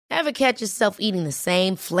Ever catch yourself eating the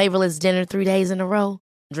same flavorless dinner 3 days in a row?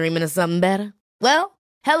 Dreaming of something better? Well,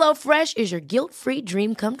 HelloFresh is your guilt-free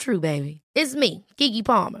dream come true, baby. It's me, Keke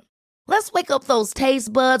Palmer. Let's wake up those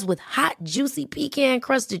taste buds with hot, juicy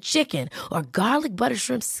pecan-crusted chicken or garlic butter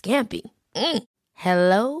shrimp scampi.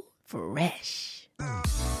 Hello Fresh.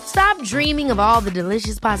 Stop dreaming of all the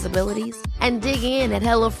delicious possibilities and dig in at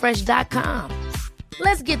HelloFresh.com.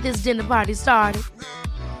 Let's get this dinner party started.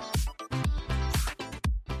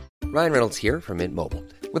 Ryan Reynolds here from Mint Mobile.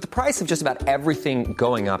 With the price of just about everything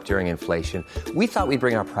going up during inflation, we thought we'd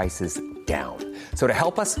bring our prices down. So to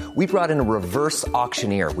help us, we brought in a reverse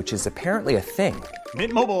auctioneer, which is apparently a thing.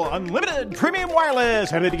 Mint Mobile Unlimited Premium Wireless.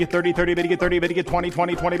 How to get 30, 30, bit to get 30, bit to get 20,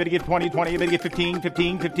 20, 20, bit to get 20, 20, bit to get 15,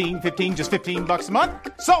 15, 15, 15, just $15 a month?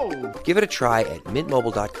 Sold! Give it a try at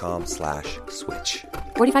mintmobile.com/switch.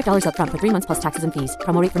 $45 up front for 3 months plus taxes and fees.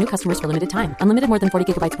 Promo rate for new customers for limited time. Unlimited more than 40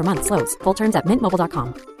 gigabytes per month. Slows full terms at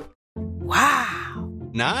mintmobile.com. Wow.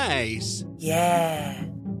 Nice. Yeah.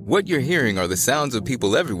 What you're hearing are the sounds of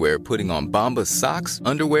people everywhere putting on Bombas socks,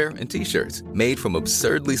 underwear, and T-shirts made from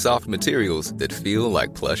absurdly soft materials that feel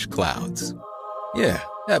like plush clouds. Yeah,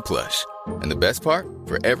 that plush. And the best part?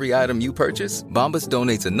 For every item you purchase, Bombas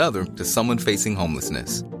donates another to someone facing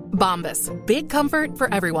homelessness. Bombas. Big comfort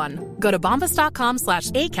for everyone. Go to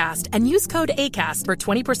bombas.com/ACAST and use code ACAST for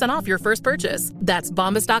 20% off your first purchase. That's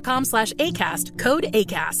bombas.com/ACAST. Code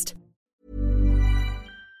ACAST.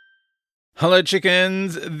 Hello,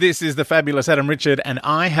 chickens. This is the fabulous Adam Richard, and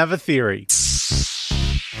I have a theory.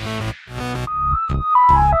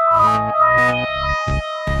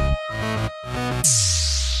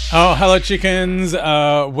 Oh, hello, chickens.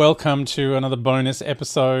 Welcome to another bonus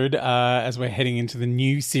episode as we're heading into the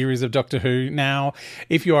new series of Doctor Who. Now,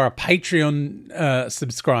 if you are a Patreon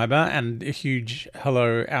subscriber, and a huge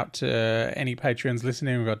hello out to any Patreons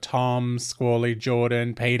listening, we've got Tom, Squally,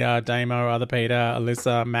 Jordan, Peter, Damo, Other Peter,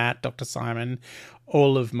 Alyssa, Matt, Dr. Simon,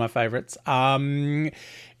 all of my favourites.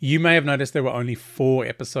 You may have noticed there were only 4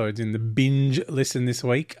 episodes in the binge listen this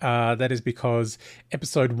week. That is because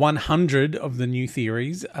episode 100 of the new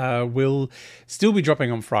theories will still be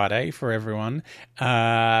dropping on Friday for everyone.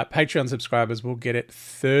 Patreon subscribers will get it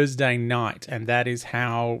Thursday night, and that is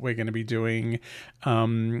how we're going to be doing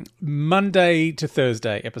Monday to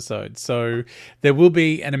Thursday episodes. So there will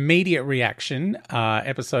be an immediate reaction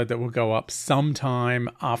episode that will go up sometime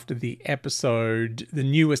after the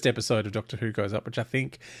newest episode of Doctor Who goes up, which I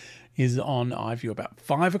think is on iView about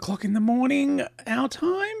 5 o'clock in the morning, our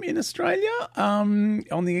time in Australia,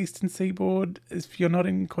 on the eastern seaboard. If you're not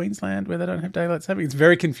in Queensland where they don't have daylight saving, it's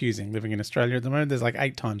very confusing living in Australia at the moment. There's like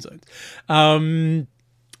 8 time zones.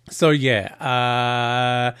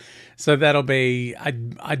 So that'll be,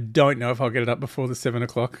 I don't know if I'll get it up before the 7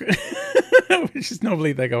 o'clock, which is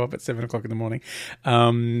normally they go up at 7 o'clock in the morning.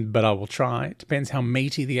 But I will try. It depends how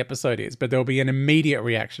meaty the episode is. But there'll be an immediate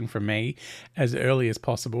reaction from me as early as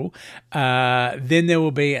possible. Then there will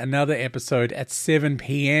be another episode at 7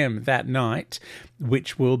 p.m. that night,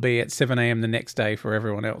 which will be at 7 a.m. the next day for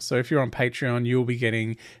everyone else. So if you're on Patreon, you'll be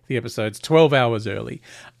getting the episodes 12 hours early.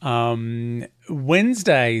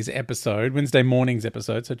 Wednesday morning's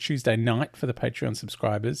episode, so Tuesday night for the Patreon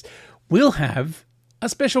subscribers, we'll have a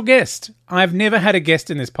special guest. I've never had a guest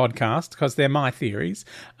in this podcast because they're my theories,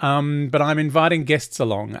 but I'm inviting guests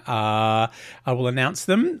along. I will announce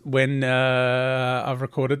them when I've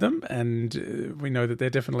recorded them, and we know that they're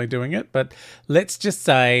definitely doing it. But let's just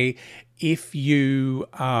say, if you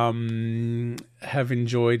have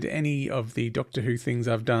enjoyed any of the Doctor Who things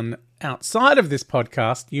I've done outside of this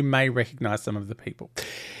podcast, you may recognise some of the people.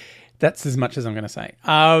 That's as much as I'm going to say.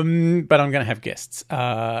 But I'm going to have guests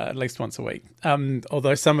at least once a week.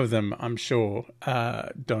 Although some of them, I'm sure,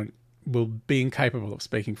 will be incapable of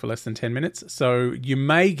speaking for less than 10 minutes. So you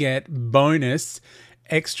may get bonus,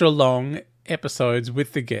 extra long episodes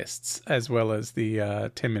with the guests, as well as the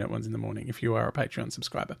 10-minute ones in the morning if you are a Patreon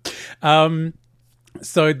subscriber.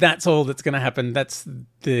 So that's all that's going to happen. That's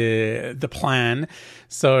the plan.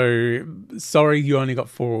 So sorry you only got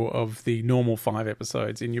 4 of the normal 5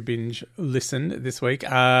 episodes in your binge listen this week.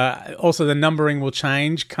 Also, the numbering will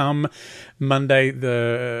change come Monday,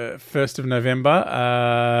 the 1st of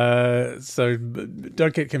November. So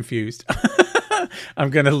don't get confused. I'm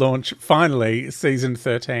going to launch, finally, season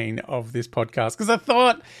 13 of this podcast. Because I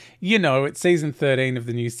thought, it's season 13 of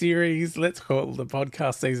the new series. Let's call the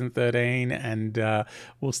podcast season 13 and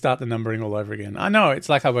we'll start the numbering all over again. I know, it's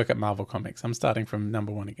like I work at Marvel Comics. I'm starting from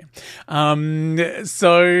number 1 again.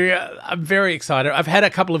 So I'm very excited. I've had a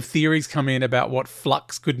couple of theories come in about what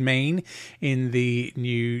flux could mean in the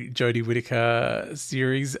new Jodie Whittaker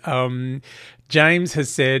series. James has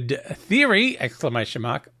said, theory, !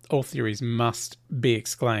 all theories must be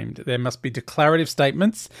exclaimed. There must be declarative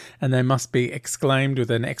statements, and they must be exclaimed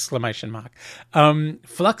with an exclamation mark.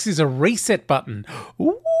 Flux is a reset button.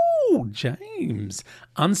 Ooh, James.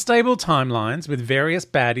 Unstable timelines with various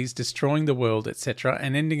baddies destroying the world, etc.,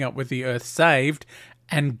 and ending up with the Earth saved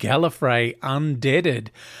and Gallifrey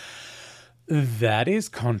undeaded. That is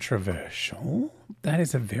controversial. That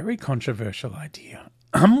is a very controversial idea.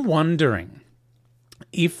 I'm wondering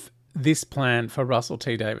if this plan for Russell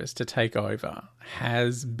T Davies to take over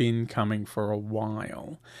has been coming for a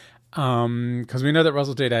while. Because we know that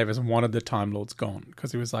Russell T Davies wanted the Time Lords gone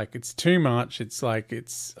because he was like, it's too much. It's like,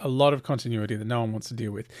 it's a lot of continuity that no one wants to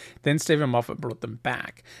deal with. Then Stephen Moffat brought them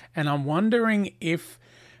back. And I'm wondering if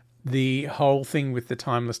the whole thing with the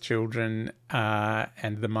Timeless Children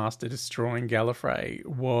and the Master destroying Gallifrey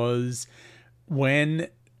was when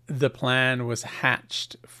the plan was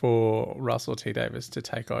hatched for Russell T Davies to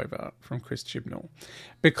take over from Chris Chibnall.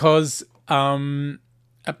 Because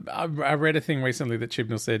I read a thing recently that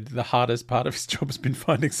Chibnall said the hardest part of his job has been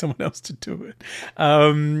finding someone else to do it.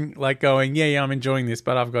 Like going, yeah, I'm enjoying this,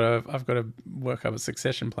 but I've got to work up a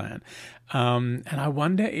succession plan. And I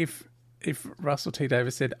wonder if Russell T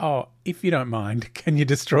Davies said, oh, if you don't mind, can you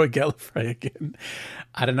destroy Gallifrey again?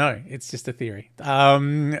 I don't know. It's just a theory.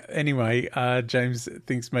 Anyway, James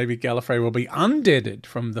thinks maybe Gallifrey will be undeaded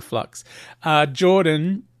from the flux.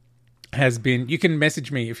 Jordan has been, you can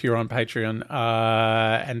message me if you're on Patreon,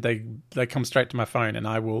 and they come straight to my phone, and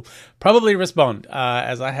I will probably respond,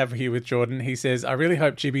 as I have here with Jordan. He says, I really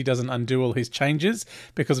hope Jibby doesn't undo all his changes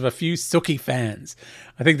because of a few Sookie fans.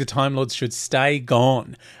 I think the Time Lords should stay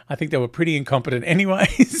gone. I think they were pretty incompetent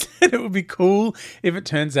anyways, and it would be cool if it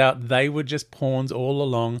turns out they were just pawns all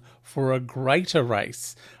along for a greater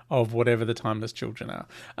race of whatever the Timeless Children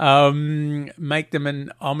are. Make them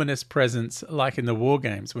an ominous presence like in the War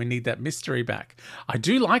Games. We need that mystery back. I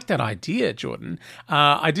do like that idea, Jordan.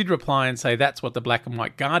 I did reply and say that's what the Black and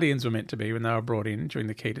White Guardians were meant to be when they were brought in during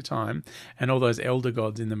the Key to Time, and all those Elder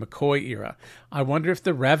Gods in the McCoy era. I wonder if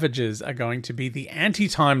the Ravagers are going to be the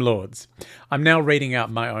anti-Time Lords. I'm now reading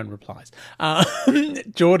out my own replies.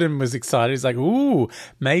 Jordan was excited. He's like, ooh,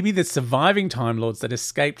 maybe the surviving Time Lords that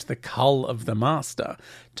escaped the cull of the Master.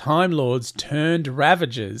 Time Lords turned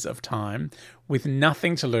Ravagers of time with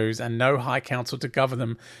nothing to lose and no High Council to govern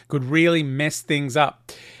them could really mess things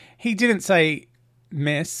up. He didn't say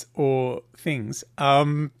mess or things,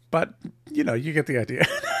 but, you know, you get the idea.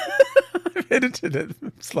 I've edited it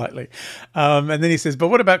slightly. And then he says, but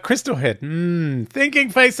what about Crystal Head? Thinking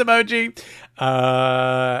face emoji.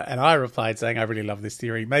 And I replied saying, I really love this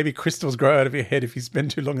theory. Maybe crystals grow out of your head if you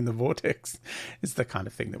spend too long in the vortex. It's the kind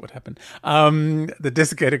of thing that would happen. The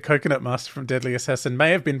desiccated coconut master from Deadly Assassin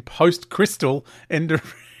may have been post-crystal end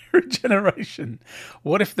of regeneration.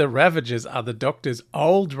 What if the Ravagers are the Doctor's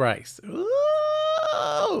old race? Ooh.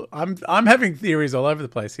 I'm having theories all over the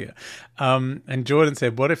place here. And Jordan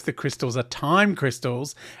said, what if the crystals are time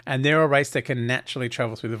crystals and they're a race that can naturally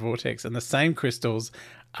travel through the vortex, and the same crystals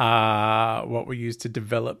are what we use to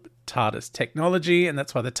develop TARDIS technology, and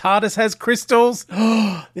that's why the TARDIS has crystals.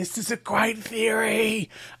 This is a great theory.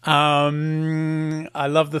 I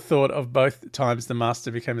love the thought of both times the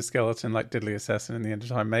Master became a skeleton like Deadly Assassin in the end of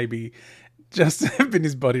time. Maybe just have been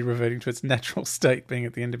his body reverting to its natural state, being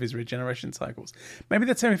at the end of his regeneration cycles. Maybe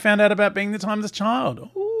that's how he found out about being the Timeless Child.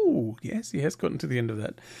 Oh, yes, he has gotten to the end of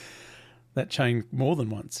that chain more than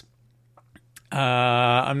once.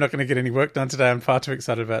 I'm not going to get any work done today. I'm far too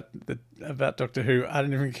excited about Doctor Who. I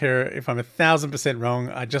don't even care if I'm 1,000% wrong.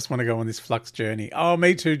 I just want to go on this flux journey. Oh,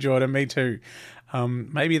 me too, Jordan. Me too.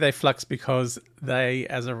 Maybe they flux because they,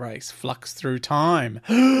 as a race, flux through time.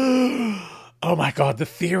 Oh my God, the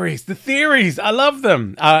theories. I love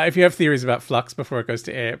them. If you have theories about flux before it goes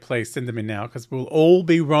to air, please send them in now because we'll all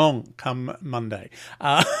be wrong come Monday.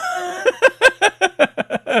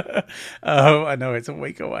 Oh, I know it's a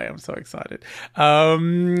week away. I'm so excited.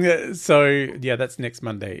 So yeah, that's next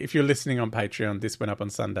Monday. If you're listening on Patreon, this went up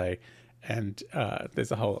on Sunday and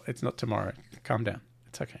it's not tomorrow. Calm down.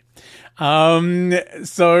 It's okay.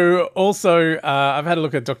 So also, I've had a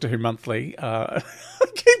look at Doctor Who Monthly. I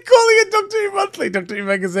keep calling it Doctor Who Monthly, Doctor Who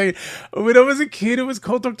Magazine. When I was a kid, it was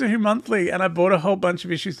called Doctor Who Monthly, and I bought a whole bunch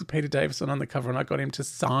of issues with Peter Davison on the cover, and I got him to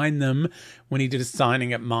sign them when he did a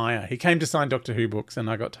signing at Maya. He came to sign Doctor Who books, and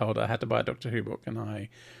I got told I had to buy a Doctor Who book, and I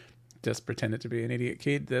just pretended to be an idiot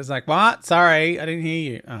kid. There's like, what? Sorry, I didn't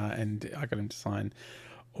hear you. And I got him to sign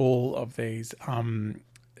all of these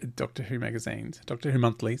Doctor Who magazines, Doctor Who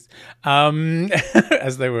monthlies,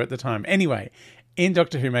 as they were at the time. Anyway, in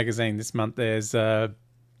Doctor Who magazine this month, there's a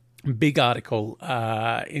big article,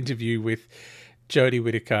 interview with Jodie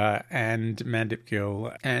Whittaker and Mandip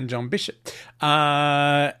Gill and John Bishop.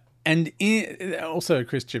 And also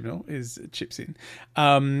Chris Chibnall chips in.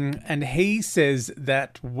 And he says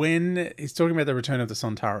that when he's talking about the return of the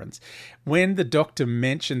Sontarans, when the doctor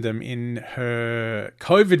mentioned them in her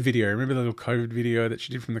COVID video, remember the little COVID video that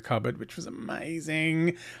she did from the cupboard, which was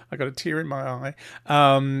amazing. I got a tear in my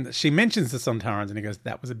eye. She mentions the Sontarans and he goes,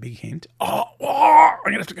 that was a big hint. I'm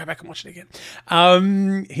going to have to go back and watch it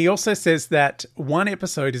again. He also says that one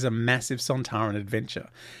episode is a massive Sontaran adventure.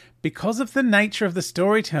 Because of the nature of the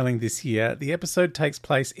storytelling this year, the episode takes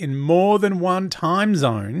place in more than one time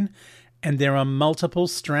zone and there are multiple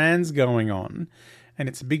strands going on. And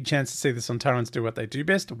it's a big chance to see the Sontarans do what they do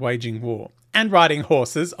best, waging war. And riding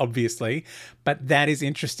horses, obviously. But that is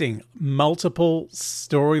interesting. Multiple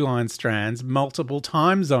storyline strands, multiple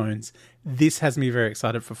time zones. This has me very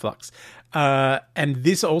excited for Flux. And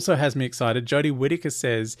this also has me excited. Jodie Whittaker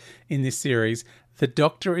says in this series, the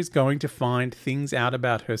Doctor is going to find things out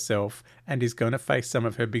about herself and is going to face some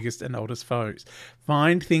of her biggest and oldest foes.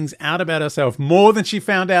 Find things out about herself more than she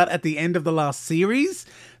found out at the end of the last series.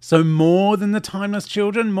 So more than the Timeless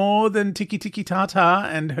Children, more than Tiki Tiki Tata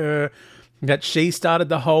and her, that she started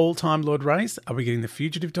the whole Time Lord race. Are we getting the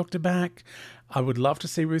Fugitive Doctor back? I would love to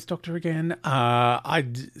see Ruth Doctor again.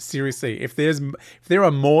 Seriously, if there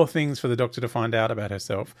are more things for the Doctor to find out about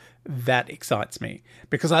herself, that excites me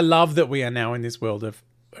because I love that we are now in this world of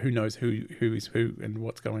who knows who is who and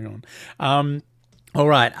what's going on. All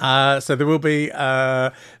right, so there will be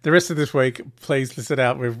the rest of this week. Please listen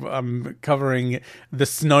out. We're covering The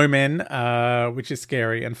Snowmen, which is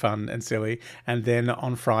scary and fun and silly. And then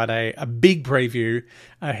on Friday, a big preview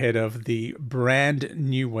ahead of the brand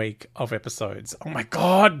new week of episodes. Oh my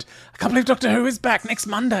God, I can't believe Doctor Who is back next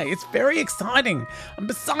Monday. It's very exciting. I'm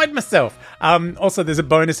beside myself. Also, there's a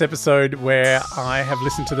bonus episode where I have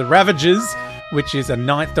listened to The Ravagers, which is a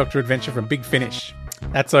 9th Doctor adventure from Big Finish.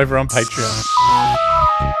 That's over on Patreon.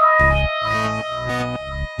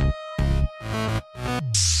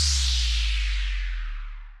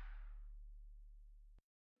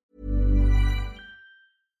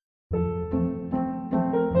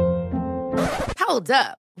 Hold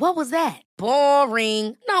up. What was that?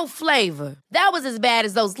 Boring. No flavor. That was as bad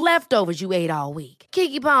as those leftovers you ate all week.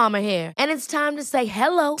 Keke Palmer here. And it's time to say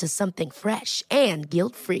hello to something fresh and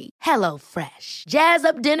guilt-free. Hello Fresh. Jazz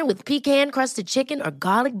up dinner with pecan-crusted chicken or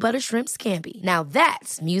garlic butter shrimp scampi. Now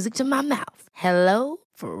that's music to my mouth. Hello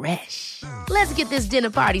Fresh. Let's get this dinner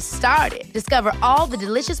party started. Discover all the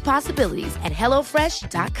delicious possibilities at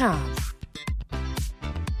HelloFresh.com.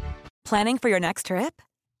 Planning for your next trip?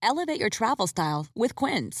 Elevate your travel style with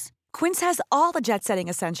Quince. Quince has all the jet-setting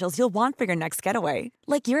essentials you'll want for your next getaway,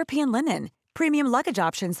 like European linen, premium luggage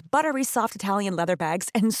options, buttery soft Italian leather bags,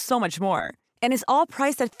 and so much more. And is all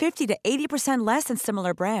priced at 50 to 80% less than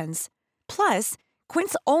similar brands. Plus,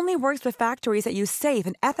 Quince only works with factories that use safe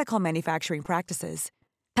and ethical manufacturing practices.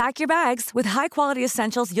 Pack your bags with high-quality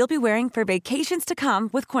essentials you'll be wearing for vacations to come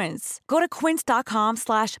with Quince. Go to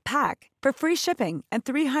quince.com/pack for free shipping and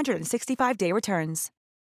 365-day returns.